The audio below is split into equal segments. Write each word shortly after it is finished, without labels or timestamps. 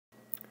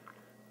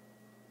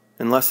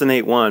In Lesson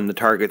 8.1, the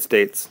target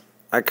states,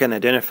 I can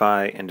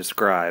identify and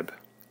describe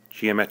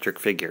geometric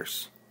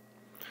figures.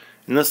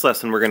 In this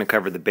lesson, we're going to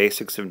cover the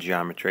basics of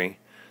geometry,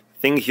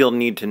 things you'll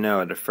need to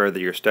know to further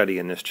your study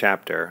in this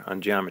chapter on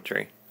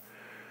geometry.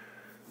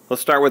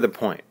 Let's start with a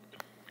point.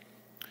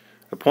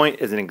 A point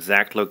is an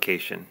exact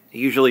location. It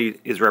usually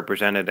is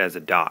represented as a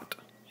dot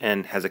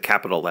and has a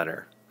capital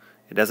letter.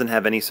 It doesn't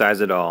have any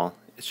size at all,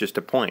 it's just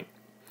a point.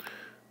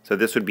 So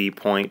this would be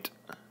point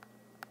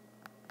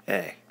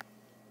A.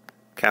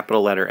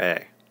 Capital letter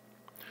A.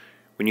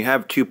 When you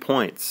have 2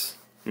 points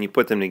and you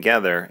put them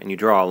together and you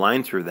draw a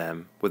line through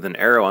them with an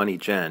arrow on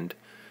each end,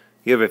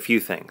 you have a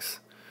few things.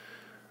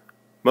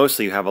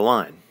 Mostly you have a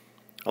line.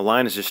 A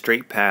line is a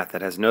straight path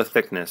that has no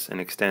thickness and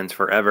extends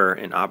forever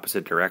in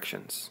opposite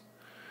directions.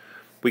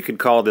 We could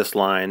call this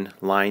line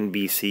line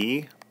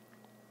BC,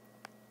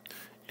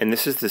 and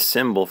this is the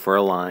symbol for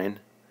a line.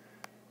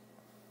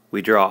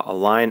 We draw a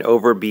line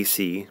over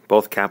BC,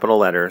 both capital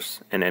letters,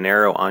 and an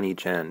arrow on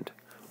each end.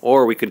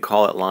 Or we could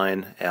call it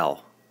line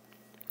L.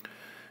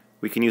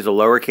 We can use a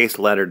lowercase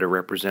letter to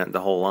represent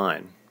the whole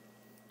line.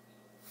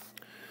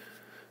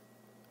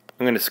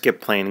 I'm going to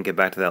skip plane and get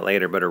back to that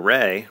later, but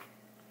array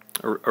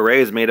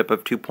is made up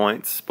of 2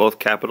 points, both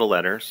capital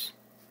letters,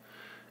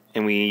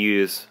 and we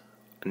use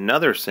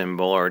another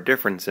symbol or a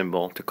different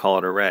symbol to call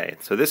it array.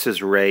 So this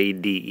is ray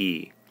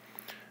DE.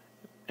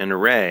 An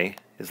array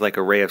is like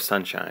a ray of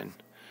sunshine.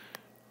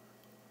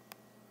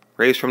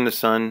 Rays from the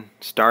sun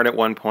start at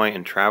one point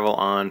and travel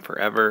on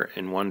forever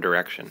in one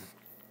direction.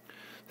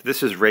 So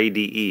this is ray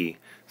DE.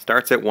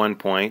 Starts at one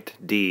point,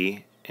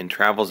 D, and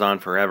travels on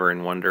forever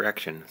in one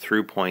direction,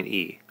 through point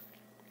E.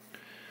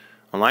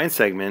 A line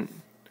segment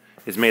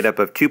is made up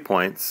of 2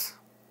 points,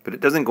 but it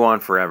doesn't go on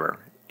forever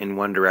in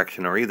one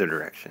direction or either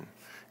direction.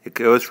 It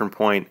goes from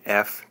point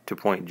F to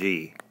point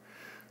G.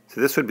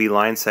 So this would be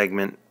line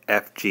segment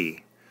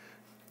FG.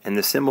 And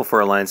the symbol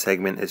for a line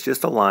segment is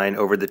just a line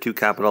over the 2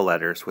 capital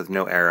letters with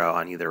no arrow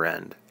on either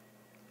end.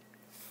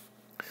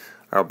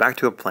 Alright, back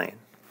to a plane.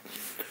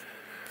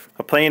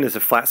 A plane is a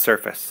flat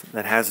surface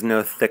that has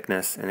no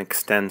thickness and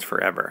extends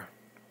forever.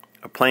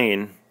 A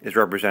plane is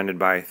represented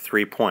by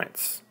 3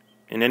 points,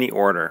 in any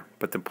order,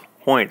 but the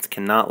points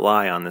cannot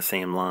lie on the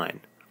same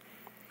line.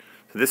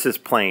 So this is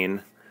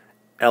plane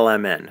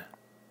LMN.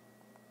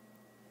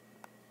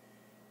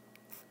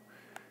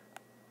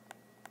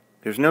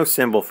 There's no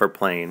symbol for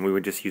plane, we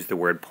would just use the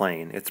word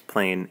plane. It's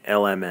plane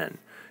LMN,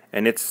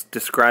 and it's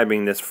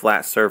describing this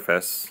flat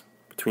surface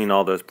between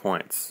all those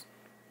points.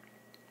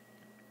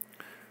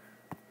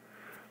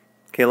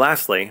 Okay,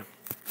 lastly,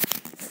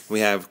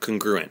 we have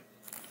congruent.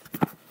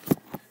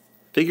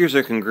 Figures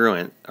are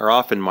congruent are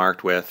often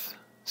marked with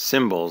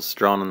symbols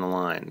drawn on the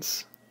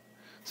lines.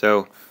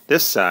 So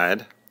this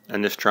side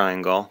and this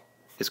triangle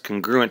is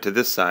congruent to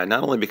this side,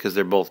 not only because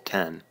they're both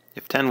 10.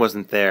 If 10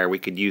 wasn't there, we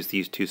could use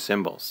these 2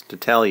 symbols to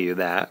tell you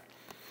that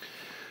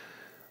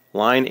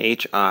line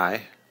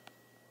HI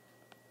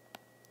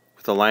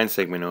with a line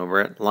segment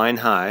over it, line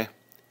high,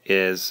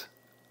 is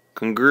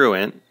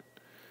congruent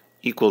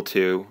equal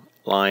to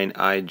line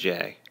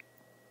IJ.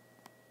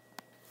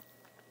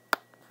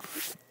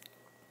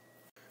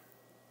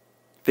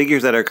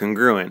 Figures that are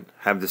congruent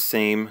have the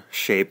same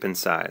shape and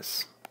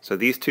size. So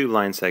these 2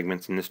 line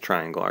segments in this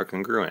triangle are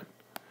congruent.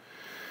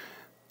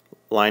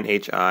 Line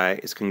HI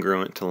is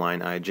congruent to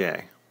line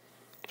IJ.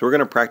 So we're going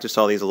to practice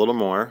all these a little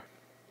more.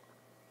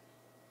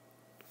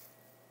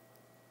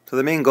 So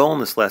the main goal in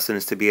this lesson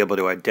is to be able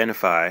to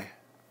identify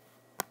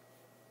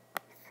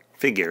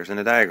figures in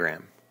a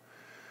diagram.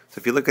 So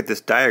if you look at this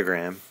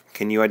diagram,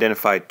 can you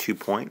identify 2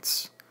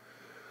 points?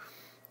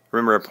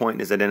 Remember, a point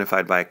is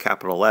identified by a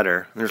capital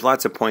letter. There's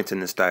lots of points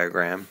in this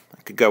diagram.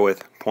 I could go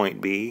with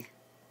point B,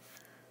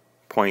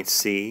 point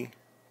C,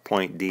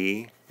 point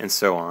D, and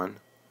so on.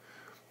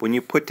 When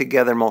you put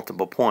together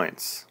multiple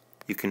points,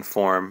 you can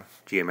form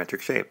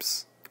geometric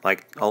shapes,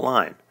 like a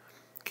line.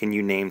 Can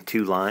you name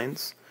 2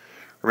 lines?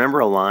 Remember,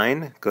 a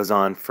line goes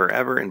on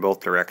forever in both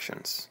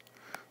directions.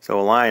 So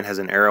a line has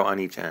an arrow on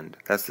each end.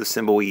 That's the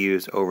symbol we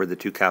use over the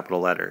 2 capital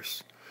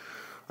letters.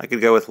 I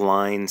could go with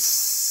line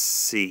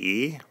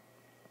CE.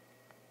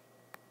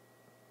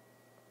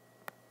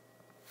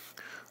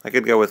 I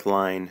could go with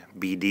line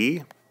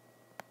BD.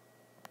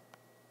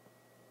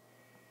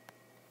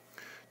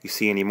 You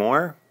see any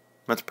more?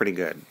 That's pretty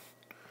good.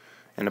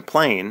 And a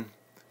plane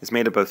is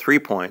made up of 3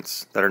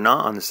 points that are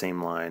not on the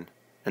same line,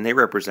 and they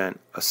represent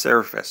a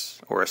surface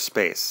or a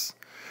space.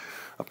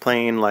 A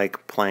plane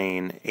like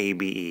plane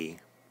ABE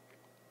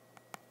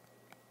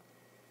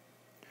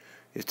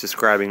is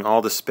describing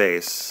all the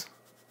space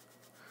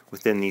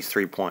within these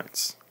 3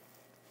 points.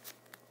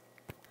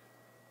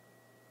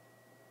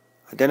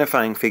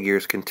 Identifying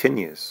figures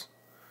continues.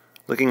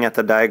 Looking at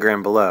the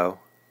diagram below,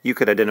 you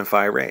could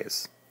identify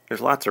rays. There's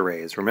lots of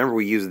rays. Remember,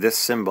 we use this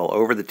symbol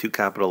over the 2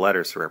 capital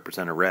letters to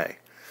represent a ray.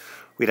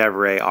 We'd have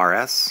ray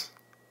RS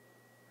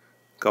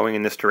going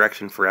in this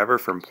direction forever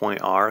from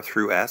point R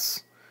through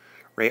S.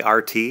 Ray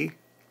RT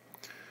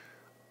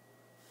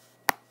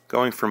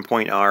going from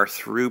point R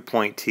through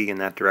point T in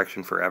that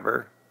direction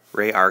forever.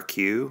 Ray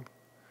RQ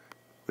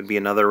would be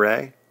another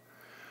ray.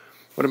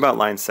 What about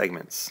line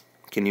segments?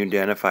 Can you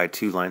identify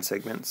two line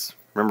segments?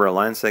 Remember, a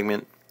line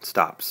segment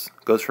stops,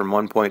 goes from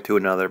one point to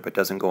another, but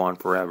doesn't go on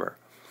forever.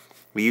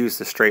 We use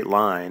the straight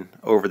line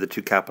over the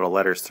two capital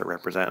letters to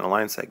represent a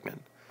line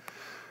segment.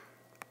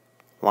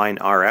 Line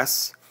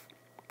RS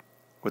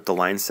with the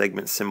line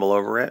segment symbol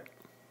over it.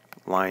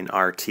 Line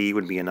RT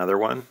would be another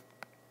one.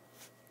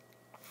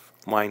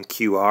 Line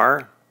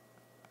QR,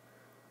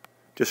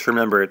 just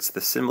remember it's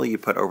the symbol you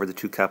put over the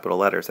two capital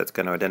letters that's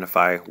going to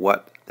identify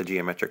what the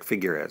geometric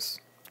figure is.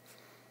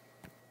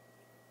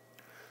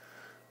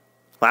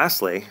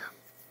 Lastly,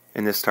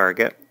 in this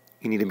target,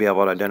 you need to be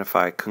able to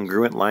identify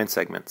congruent line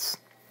segments.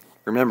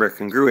 Remember,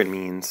 congruent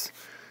means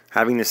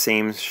having the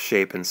same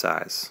shape and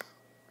size.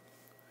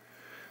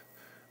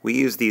 We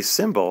use these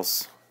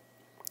symbols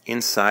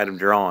inside of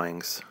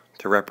drawings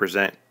to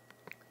represent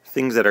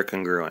things that are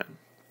congruent.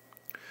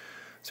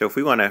 So if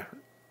we want to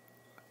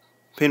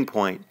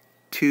pinpoint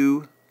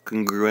two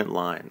congruent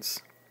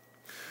lines,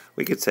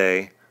 we could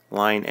say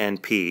line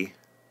NP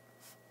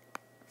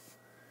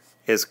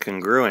is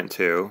congruent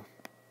to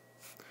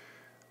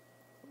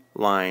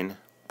line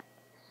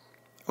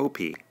OP.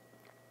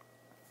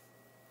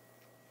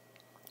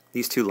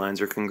 These two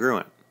lines are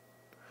congruent.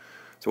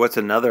 So what's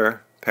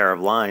another pair of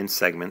line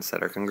segments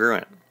that are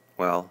congruent?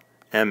 Well,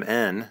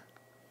 MN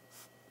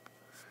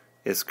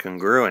is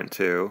congruent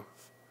to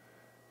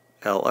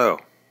LO.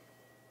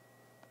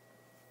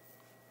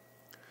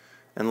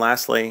 And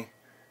lastly,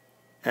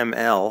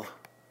 ML,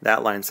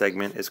 that line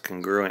segment, is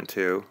congruent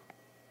to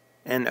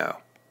NO.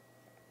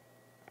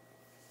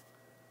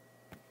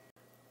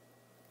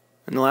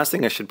 And the last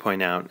thing I should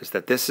point out is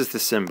that this is the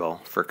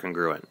symbol for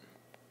congruent.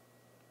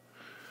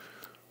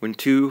 When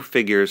two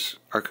figures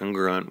are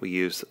congruent, we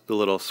use the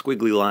little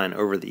squiggly line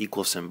over the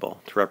equal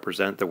symbol to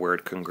represent the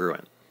word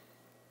congruent.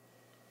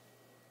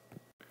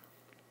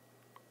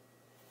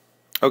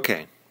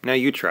 Okay, now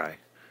you try.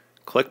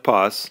 Click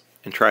pause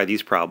and try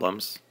these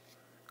problems.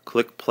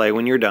 Click play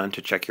when you're done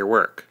to check your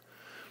work.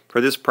 For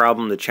this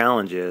problem, the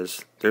challenge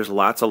is there's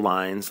lots of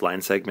lines,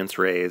 line segments,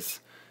 rays,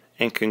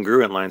 and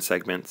congruent line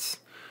segments.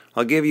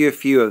 I'll give you a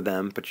few of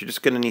them, but you're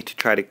just going to need to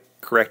try to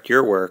correct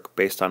your work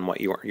based on what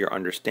your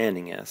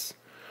understanding is.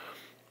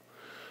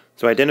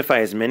 So identify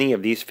as many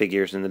of these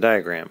figures in the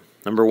diagram.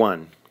 Number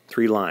 1,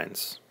 3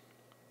 lines.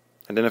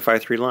 Identify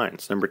 3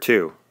 lines. Number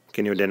 2,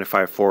 can you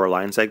identify 4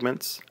 line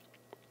segments?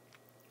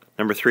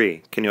 Number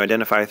 3, can you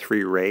identify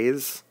 3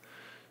 rays?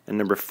 And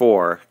number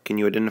 4, can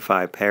you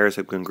identify pairs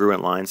of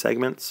congruent line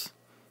segments?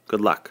 Good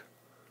luck.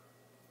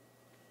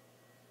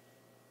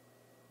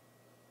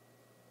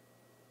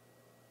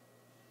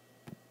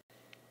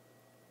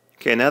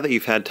 Okay, now that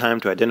you've had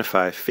time to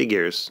identify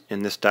figures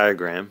in this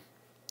diagram,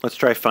 let's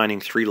try finding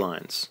 3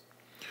 lines.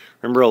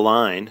 Remember, a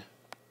line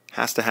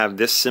has to have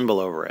this symbol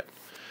over it.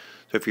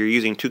 So if you're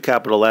using 2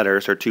 capital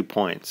letters or 2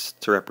 points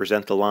to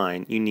represent the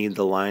line, you need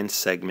the line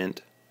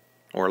segment,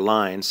 or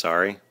line,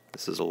 sorry,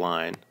 this is a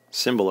line,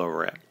 symbol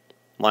over it.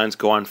 Lines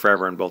go on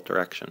forever in both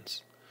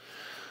directions.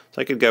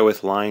 So I could go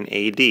with line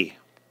AD,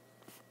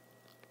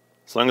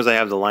 as long as I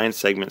have the line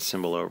segment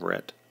symbol over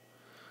it.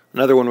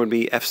 Another one would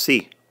be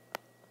FC.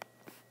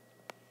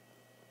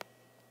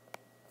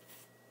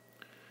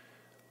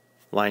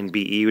 Line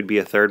BE would be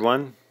a third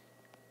one.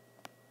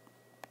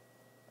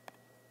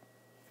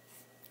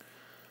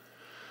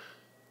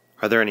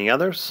 Are there any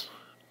others?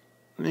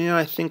 Yeah,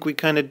 I think we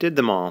kind of did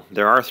them all.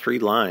 There are 3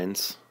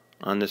 lines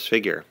on this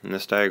figure, in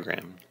this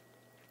diagram.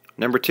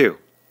 Number 2,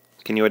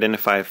 can you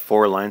identify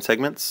 4 line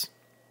segments?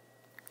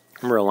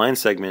 Remember, a line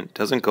segment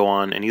doesn't go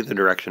on in either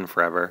direction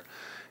forever.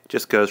 It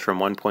just goes from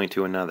one point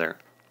to another.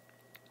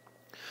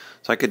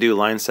 So I could do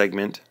line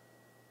segment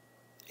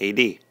AD.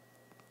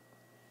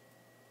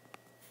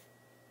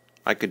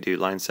 I could do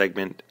line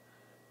segment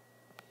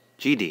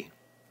GD.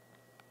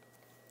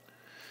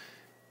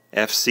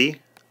 FC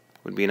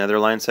would be another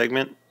line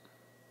segment.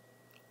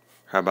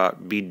 How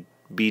about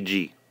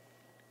BG?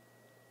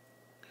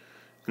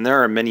 And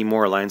there are many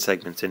more line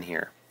segments in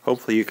here.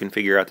 Hopefully you can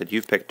figure out that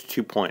you've picked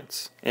 2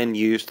 points and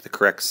used the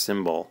correct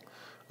symbol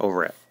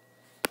over it.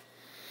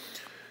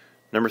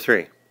 Number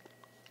 3,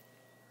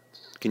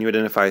 can you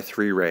identify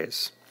 3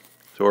 rays?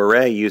 So a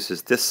ray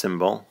uses this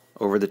symbol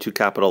over the 2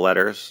 capital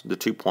letters, the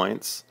 2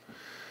 points.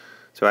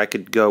 So I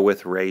could go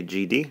with ray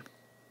GD,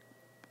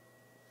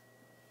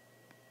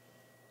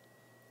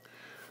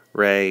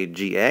 ray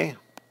GA,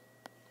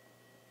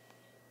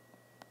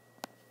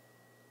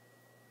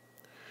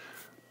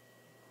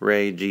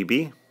 ray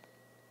GB,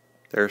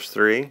 there's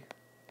 3.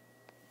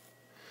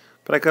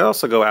 But I could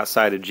also go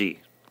outside of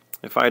G.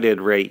 If I did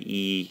ray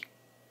E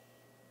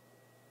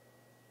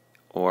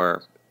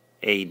or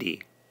AD.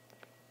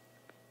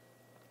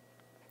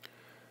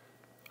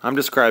 I'm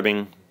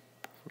describing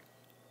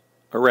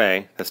a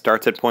ray that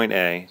starts at point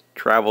A,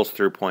 travels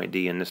through point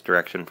D in this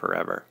direction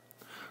forever.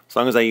 As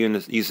long as I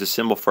use the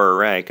symbol for a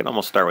ray, I can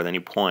almost start with any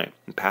point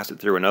and pass it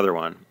through another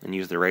one and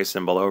use the ray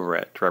symbol over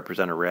it to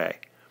represent a ray.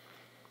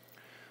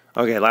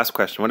 Okay, last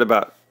question. What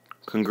about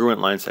congruent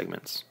line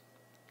segments?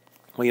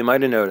 Well, you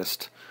might have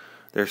noticed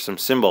there's some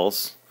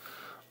symbols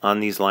on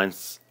these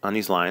lines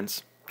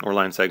or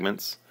line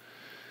segments.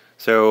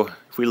 So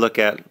if we look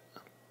at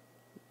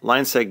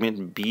line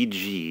segment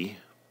BG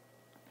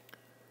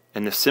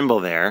and the symbol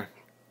there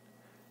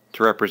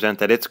to represent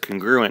that it's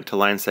congruent to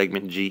line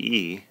segment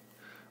GE,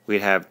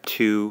 we'd have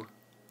two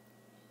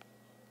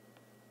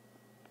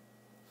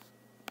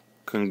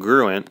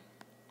congruent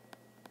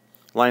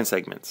line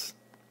segments.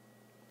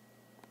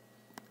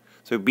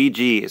 So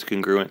BG is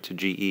congruent to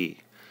GE.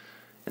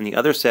 And the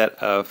other set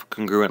of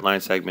congruent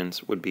line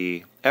segments would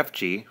be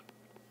FG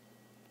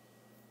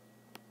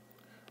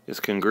is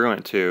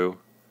congruent to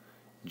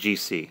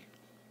GC.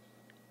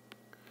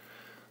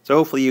 So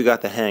hopefully you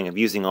got the hang of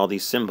using all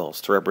these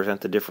symbols to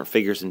represent the different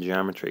figures in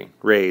geometry: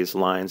 rays,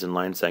 lines, and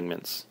line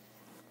segments.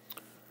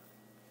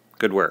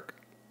 Good work.